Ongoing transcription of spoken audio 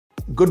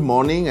Good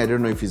morning. I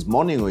don't know if it's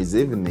morning or it's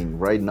evening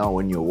right now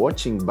when you're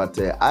watching, but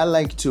I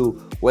like to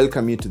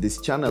welcome you to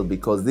this channel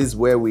because this is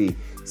where we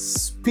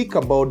speak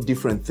about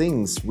different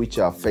things which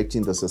are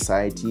affecting the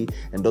society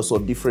and also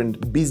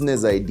different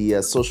business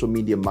ideas, social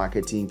media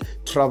marketing,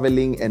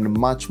 traveling, and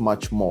much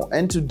more.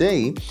 And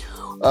today,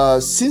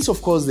 since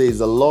of course there is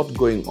a lot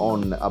going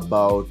on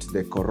about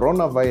the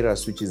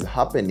coronavirus which is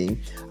happening,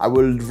 I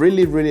will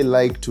really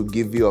like to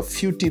give you a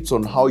few tips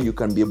on how you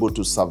can be able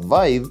to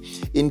survive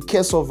in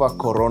case of a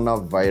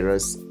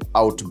coronavirus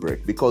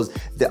outbreak, because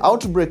the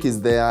outbreak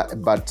is there,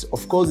 but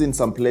of course in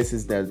some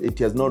places that it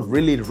has not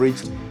really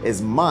reached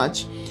as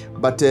much,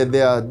 but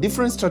there are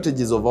different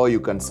strategies of how you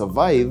can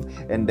survive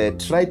and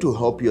try to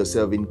help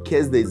yourself in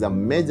case there is a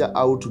major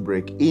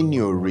outbreak in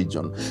your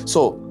region.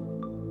 So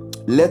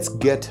let's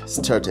get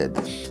started.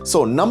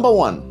 So number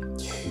one,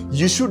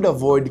 you should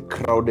avoid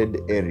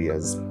crowded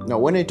areas. Now,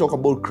 when I talk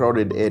about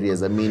crowded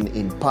areas, I mean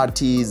in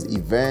parties,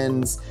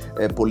 events,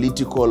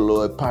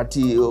 political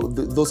party,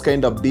 those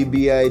kind of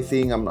BBI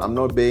thing. I'm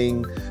not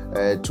being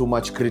too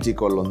much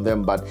critical on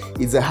them, but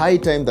it's a high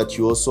time that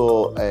you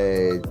also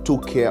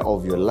took care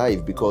of your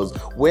life, because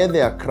where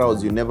there are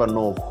crowds, you never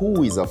know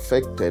who is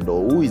affected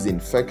or who is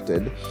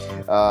infected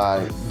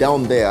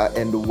down there.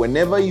 And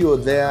whenever you're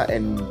there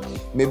and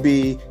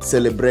maybe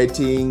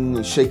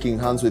celebrating, shaking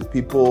hands with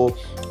people,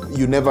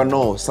 you never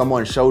know,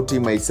 someone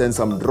shouting might send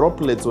some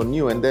droplets on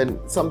you and then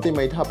something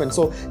might happen.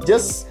 So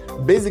just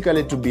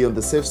basically, to be on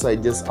the safe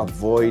side, just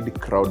avoid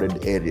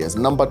crowded areas.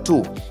 Number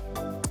two,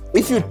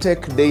 if you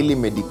take daily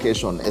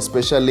medication,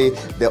 especially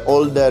the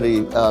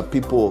older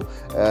people,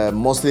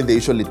 mostly they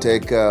usually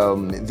take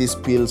these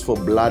pills for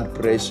blood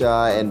pressure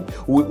and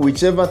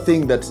whichever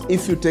thing, that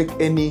if you take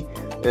any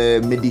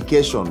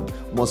medication,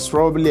 most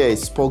probably I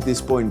spoke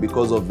this point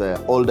because of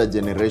the older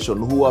generation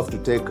who have to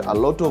take a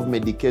lot of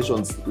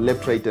medications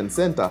left, right, and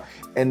center.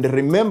 And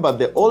remember,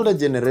 the older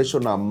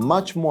generation are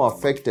much more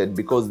affected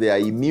because their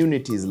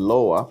immunity is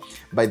lower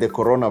by the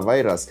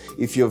coronavirus.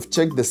 If you've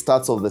checked the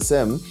stats of the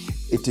same,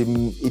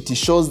 it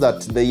shows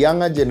that the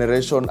younger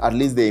generation, at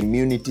least the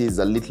immunity is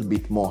a little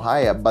bit more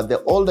higher, but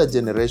the older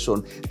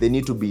generation, they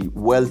need to be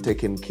well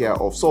taken care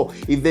of. So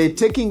if they're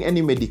taking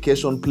any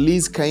medication,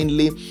 please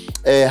kindly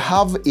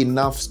have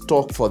enough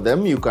stock for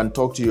them. You can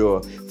talk to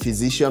your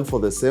physician for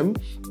the same,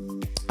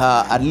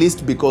 at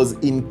least, because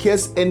in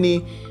case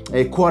any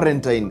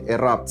quarantine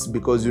erupts,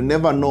 because you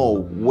never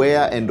know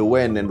where and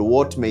when and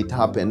what might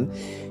happen,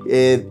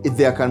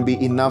 there can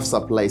be enough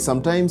supply.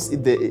 Sometimes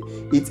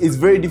it's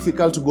very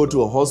difficult to go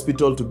to a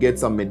hospital to get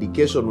some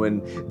medication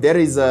when there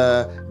is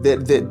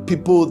the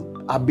people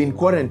have been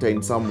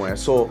quarantined somewhere.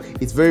 So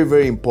it's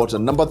very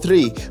important. Number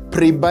three,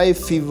 pre-buy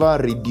fever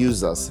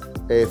reducers.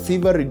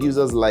 Fever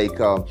reducers like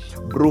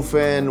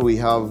Brufen. We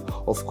have,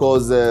 of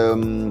course,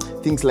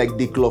 things like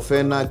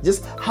diclofenac.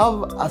 Just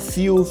have a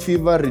few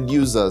fever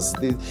reducers.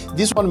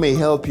 This one may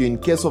help you in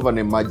case of an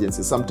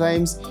emergency.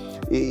 Sometimes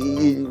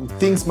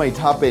things might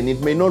happen.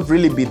 It may not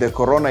really be the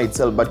corona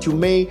itself, but you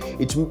may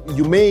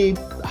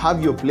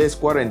have your place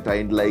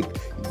quarantined, like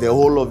the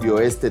whole of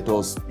your estate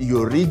or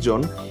your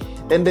region,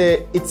 and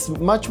it's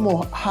much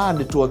more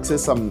hard to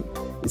access some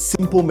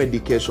simple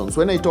medications.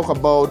 When I talk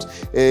about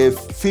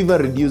fever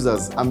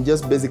reducers, I'm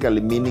just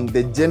basically meaning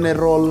the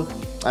general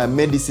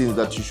medicines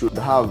that you should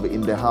have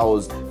in the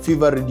house.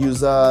 Fever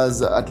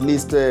reducers, at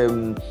least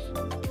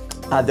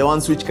are the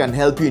ones which can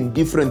help you in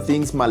different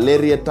things,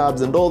 malaria tabs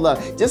and all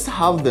that. Just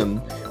have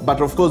them,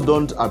 but of course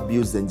don't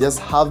abuse them. Just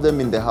have them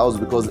in the house,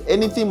 because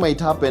anything might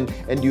happen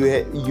and you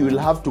will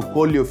have to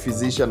call your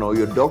physician or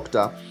your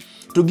doctor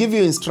to give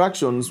you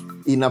instructions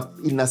in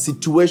a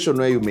situation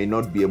where you may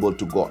not be able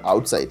to go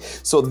outside.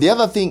 So the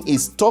other thing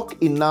is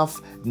stock enough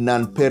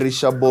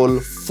non-perishable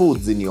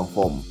foods in your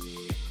home.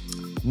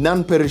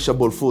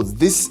 Non-perishable foods.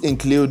 This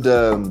include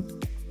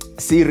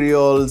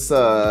cereals,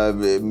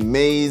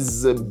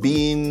 maize,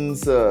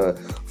 beans,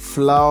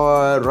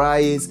 flour,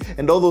 rice,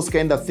 and all those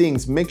kind of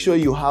things. Make sure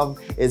you have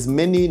as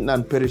many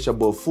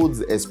non-perishable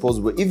foods as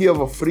possible. If you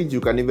have a fridge,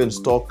 you can even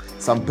stock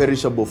some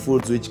perishable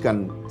foods which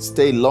can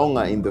stay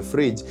longer in the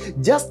fridge,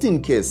 just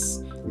in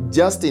case.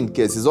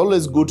 It's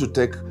always good to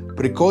take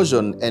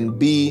precaution and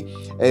be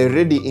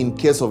ready in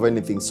case of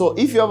anything. So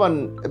if you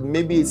have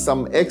maybe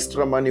some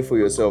extra money for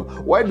yourself,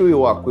 why do we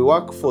work? We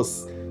work for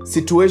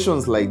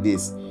situations like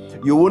this.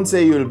 You won't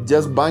say you're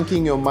just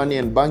banking your money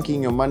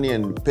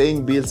and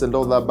paying bills and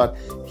all that, but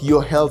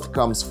your health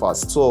comes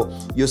first. So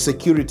your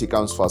security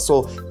comes first.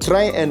 So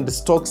try and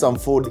stock some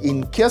food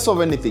in case of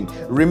anything.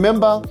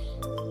 Remember,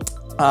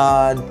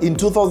 in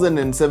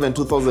 2007,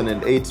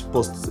 2008,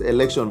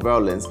 post-election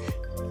violence,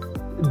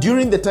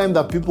 during the time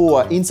that people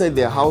were inside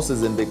their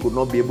houses and they could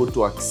not be able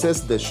to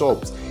access the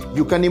shops,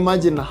 you can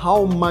imagine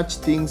how much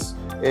things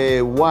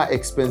were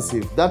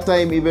expensive. That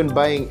time, even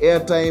buying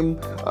airtime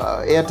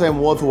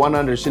worth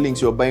 100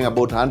 shillings, you're buying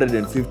about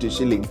 150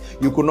 shillings.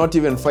 You could not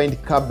even find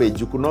cabbage.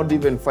 You could not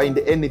even find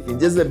anything.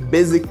 Just the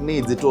basic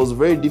needs. It was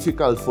very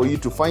difficult for you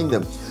to find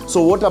them.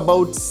 So what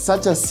about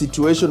such a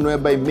situation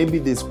whereby maybe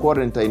there's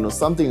quarantine or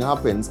something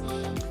happens?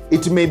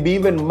 it may be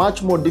even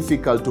much more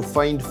difficult to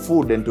find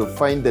food and to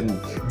find the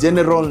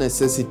general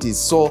necessities.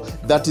 So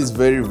that is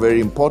very, very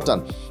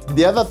important.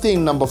 The other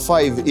thing, number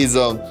 5, is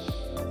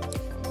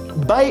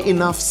buy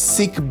enough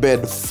sick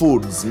bed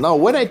foods. Now,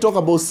 when I talk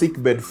about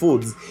sick bed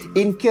foods,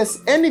 in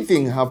case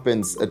anything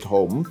happens at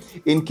home,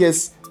 in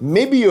case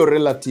maybe your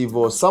relative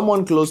or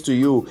someone close to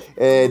you,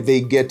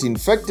 they get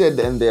infected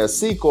and they are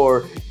sick,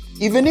 or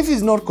even if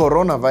it's not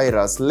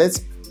coronavirus,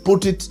 let's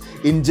put it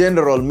in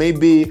general,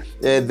 maybe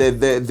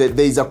there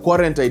is a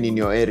quarantine in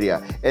your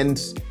area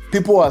and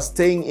people are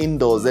staying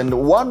indoors and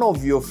one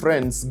of your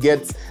friends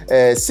gets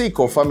sick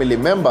or family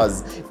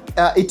members,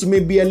 it may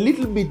be a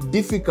little bit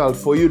difficult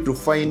for you to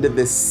find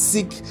the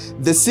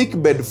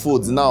sick bed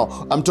foods.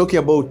 Now, I'm talking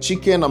about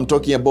chicken, I'm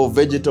talking about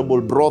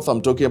vegetable broth,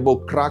 I'm talking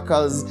about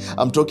crackers,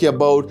 I'm talking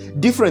about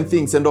different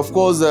things, and of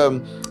course,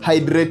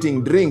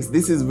 hydrating drinks.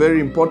 This is very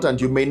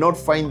important. You may not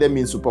find them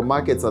in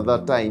supermarkets at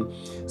that time.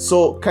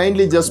 So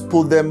kindly just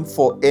put them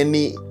for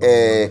any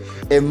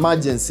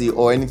emergency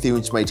or anything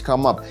which might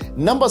come up.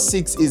 Number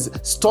 6 is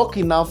stock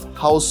enough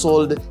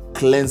household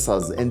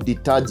cleansers and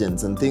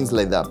detergents and things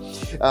like that.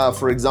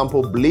 For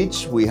example,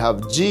 bleach, we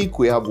have jik,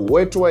 we have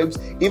wet wipes,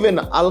 even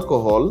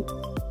alcohol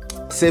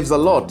saves a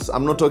lot.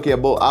 I'm not talking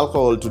about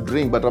alcohol to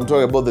drink, but I'm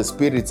talking about the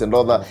spirits and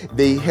all that.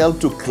 They help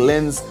to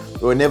cleanse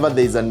whenever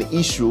there's an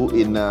issue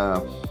in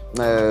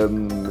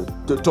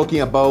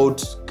talking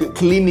about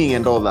cleaning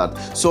and all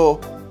that. So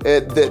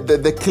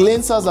the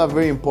cleansers are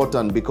very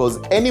important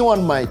because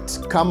anyone might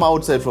come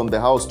outside from the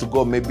house to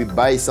go maybe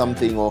buy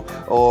something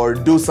or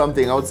do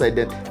something outside,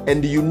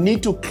 and you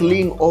need to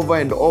clean over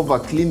and over,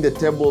 clean the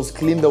tables,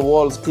 clean the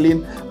walls,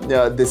 clean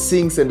the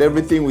sinks and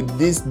everything with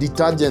these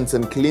detergents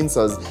and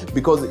cleansers,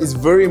 because it's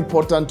very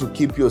important to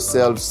keep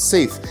yourself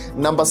safe.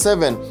 Number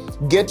 7,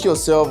 get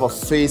yourself a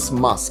face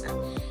mask.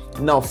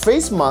 Now,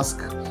 face mask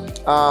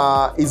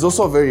is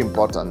also very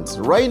important.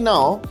 Right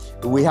now,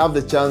 we have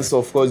the chance,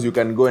 of course, you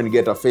can go and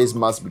get a face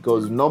mask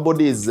because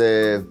nobody is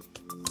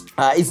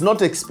it's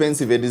not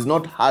expensive, it is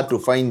not hard to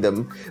find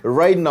them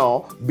right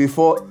now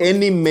before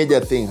any major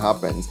thing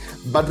happens.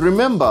 But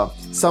remember,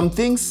 some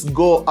things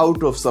go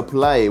out of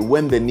supply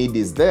when the need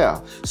is there.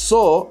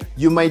 So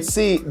you might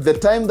see the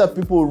time that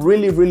people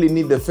really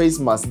need the face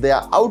mask, they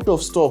are out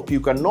of stock, you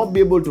cannot be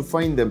able to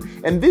find them,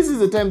 and this is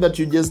the time that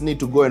you just need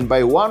to go and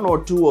buy 1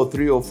 or 2 or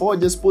 3 or 4,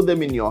 just put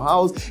them in your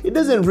house. It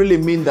doesn't really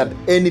mean that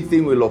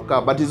anything will occur,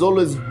 but it's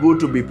always good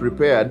to be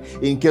prepared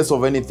in case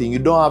of anything. You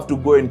don't have to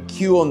go and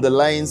queue on the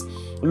lines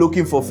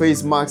looking for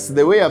face masks.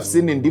 The way I've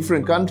seen in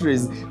different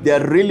countries, they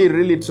are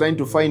really trying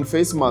to find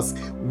face masks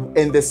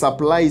and the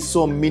supply is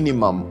so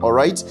minimum. All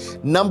right.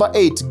 Number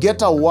 8,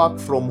 get a work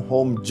from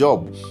home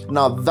job.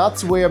 Now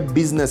that's where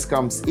business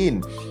comes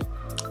in.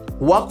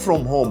 Work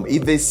from home.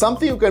 If there's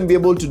something you can be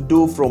able to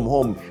do from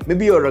home,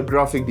 maybe you're a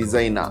graphic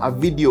designer, a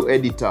video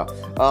editor,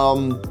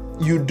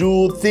 you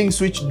do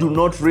things which do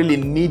not really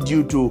need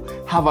you to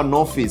have an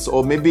office,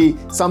 or maybe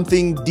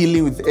something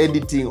dealing with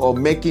editing or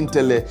making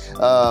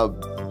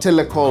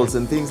telecalls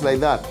and things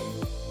like that.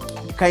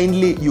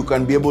 Kindly, you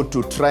can be able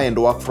to try and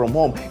work from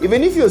home.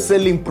 Even if you're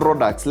selling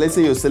products, let's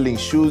say you're selling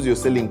shoes, you're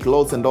selling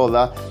clothes and all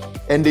that,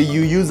 and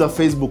you use a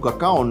Facebook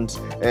account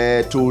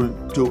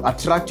to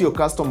attract your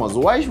customers,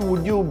 why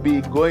would you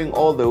be going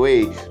all the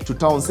way to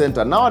town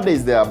center?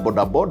 Nowadays, there are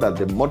𝗏𝗏𝗏𝗏,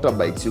 the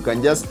motorbikes. You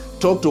can just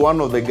talk to one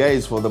of the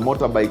guys for the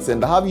motorbikes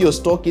and have your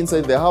stock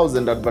inside the house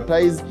and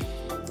advertise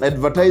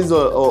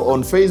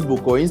on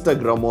Facebook or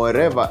Instagram or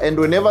wherever. And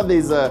whenever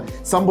there's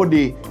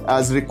somebody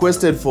has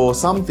requested for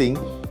something,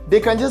 they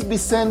can just be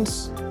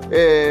sent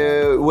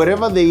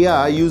wherever they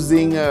are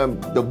using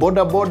the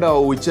𝗏𝗏𝗏𝗏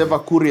or whichever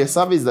courier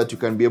service that you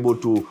can be able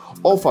to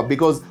offer,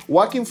 because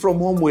working from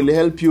home will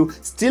help you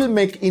still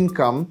make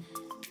income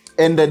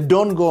and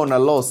don't go on a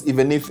loss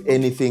even if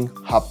anything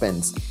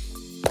happens.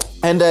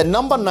 And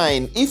number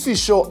 9, if you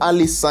show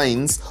early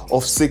signs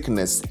of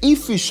sickness,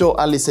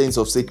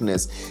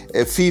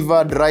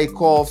 fever, dry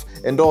cough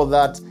and all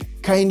that,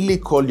 kindly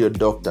call your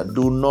doctor.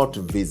 Do not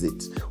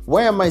visit.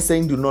 Why am I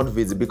saying do not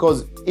visit?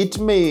 Because it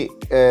may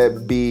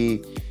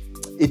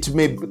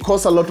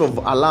cause a lot of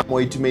alarm,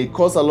 or it may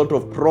cause a lot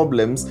of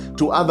problems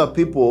to other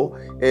people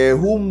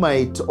who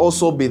might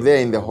also be there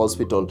in the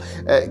hospital.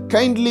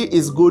 Kindly,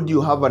 it's good you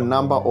have a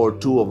number or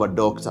 2 of a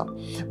doctor,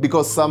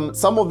 because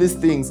some of these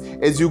things,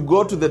 as you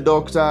go to the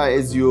doctor,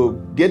 as you're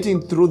getting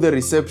through the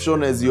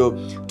reception, as you're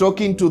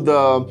talking to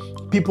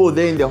the people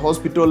there in the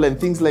hospital and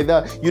things like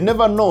that, you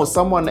never know,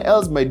 someone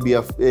else might be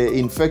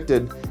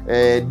infected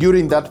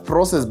during that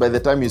process. By the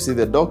time you see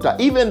the doctor,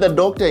 even the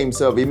doctor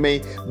himself, he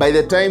may, by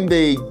the time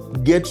they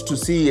get to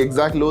see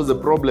exactly what's the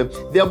problem,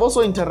 they have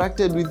also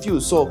interacted with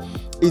you. So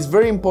it's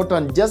very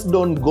important, just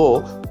don't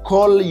go,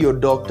 call your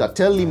doctor,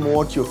 tell him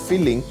what you're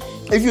feeling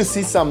if you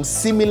see some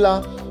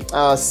similar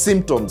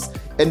symptoms.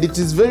 And it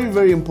is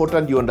very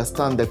important you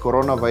understand the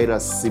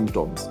coronavirus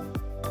symptoms.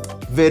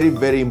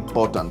 Very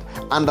important.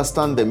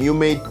 Understand them. You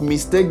may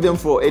mistake them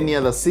for any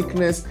other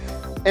sickness,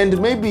 and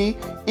maybe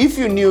if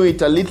you knew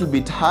it a little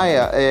bit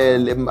higher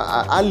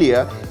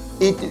earlier,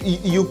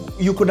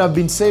 you could have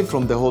been saved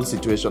from the whole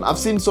situation. I've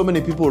seen so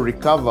many people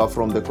recover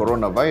from the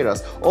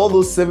coronavirus. All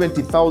those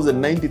 70,000,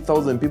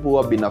 90,000 people who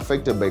have been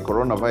affected by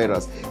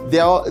coronavirus,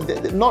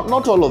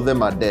 not all of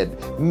them are dead.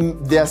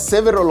 There are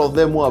several of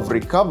them who have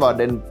recovered,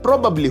 and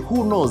probably,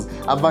 who knows,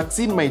 a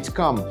vaccine might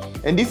come.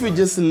 And if you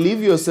just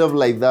leave yourself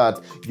like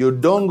that, you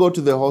don't go to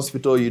the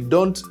hospital, you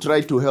don't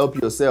try to help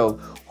yourself,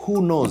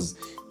 who knows?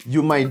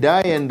 You might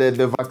die, and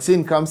the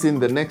vaccine comes in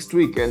the next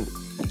week, and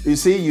you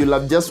see, you'll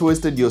have just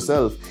wasted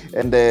yourself.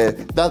 And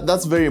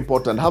that's very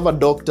important. Have a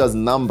doctor's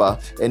number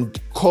and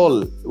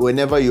call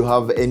whenever you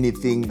have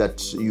anything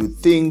that you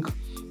think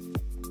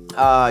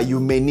you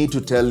may need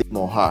to tell him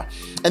or her.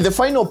 And the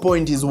final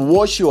point is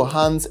wash your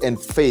hands and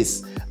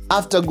face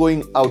after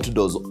going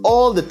outdoors.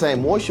 All the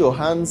time, wash your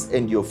hands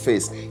and your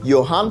face.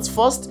 Your hands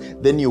first,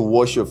 then you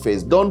wash your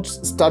face. Don't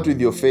start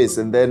with your face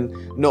and then,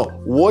 no.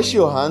 Wash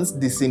your hands,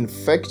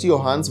 disinfect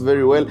your hands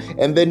very well,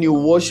 and then you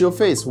wash your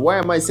face. Why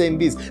am I saying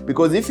this?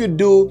 Because if you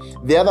do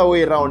the other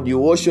way around, you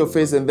wash your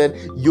face and then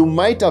you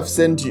might have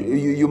sent,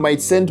 you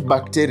might send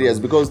bacteria,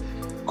 because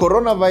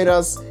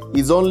coronavirus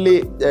is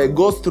only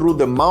goes through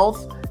the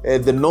mouth,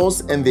 the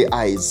nose and the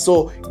eyes.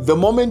 So the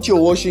moment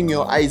you're washing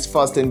your eyes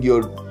first and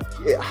your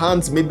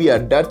hands maybe are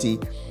dirty,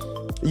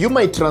 you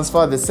might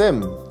transfer the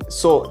same.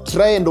 So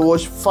try and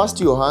wash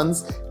first your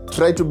hands,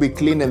 try to be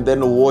clean, and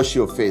then wash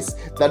your face.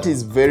 That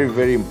is very,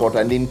 very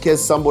important. In case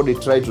somebody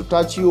tried to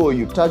touch you or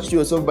you touched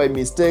yourself by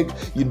mistake,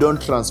 you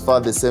don't transfer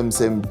the same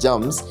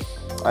germs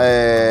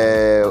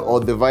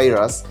or the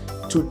virus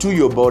to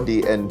your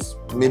body and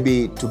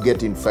maybe to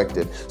get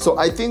infected. So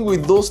I think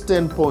with those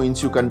 10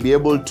 points, you can be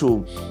able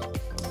to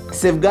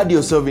safeguard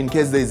yourself in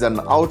case there is an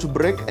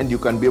outbreak, and you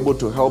can be able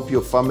to help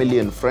your family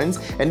and friends.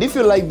 And if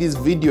you like this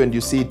video and you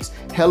see it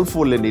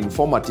helpful and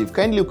informative,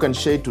 kindly you can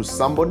share it to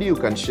somebody. You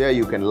can share,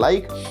 you can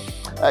like.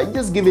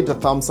 Just give it a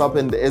thumbs up.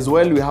 And as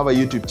well, we have a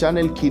YouTube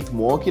channel,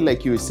 keithmuoki,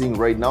 like you're seeing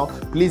right now.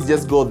 Please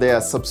just go there,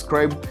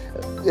 subscribe,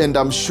 and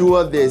I'm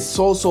sure there's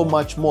so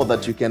much more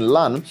that you can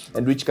learn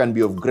and which can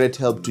be of great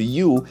help to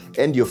you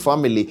and your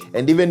family,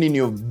 and even in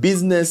your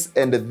business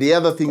and the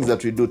other things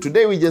that we do.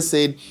 Today we just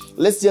said,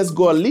 let's just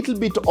go a little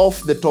bit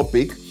off the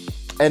topic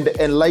and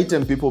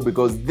enlighten people,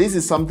 because this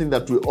is something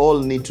that we all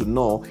need to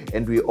know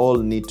and we all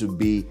need to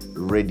be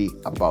ready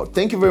about.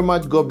 Thank you very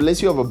much. God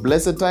bless you. Have a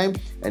blessed time,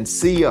 and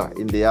see you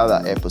in the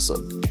other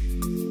episode.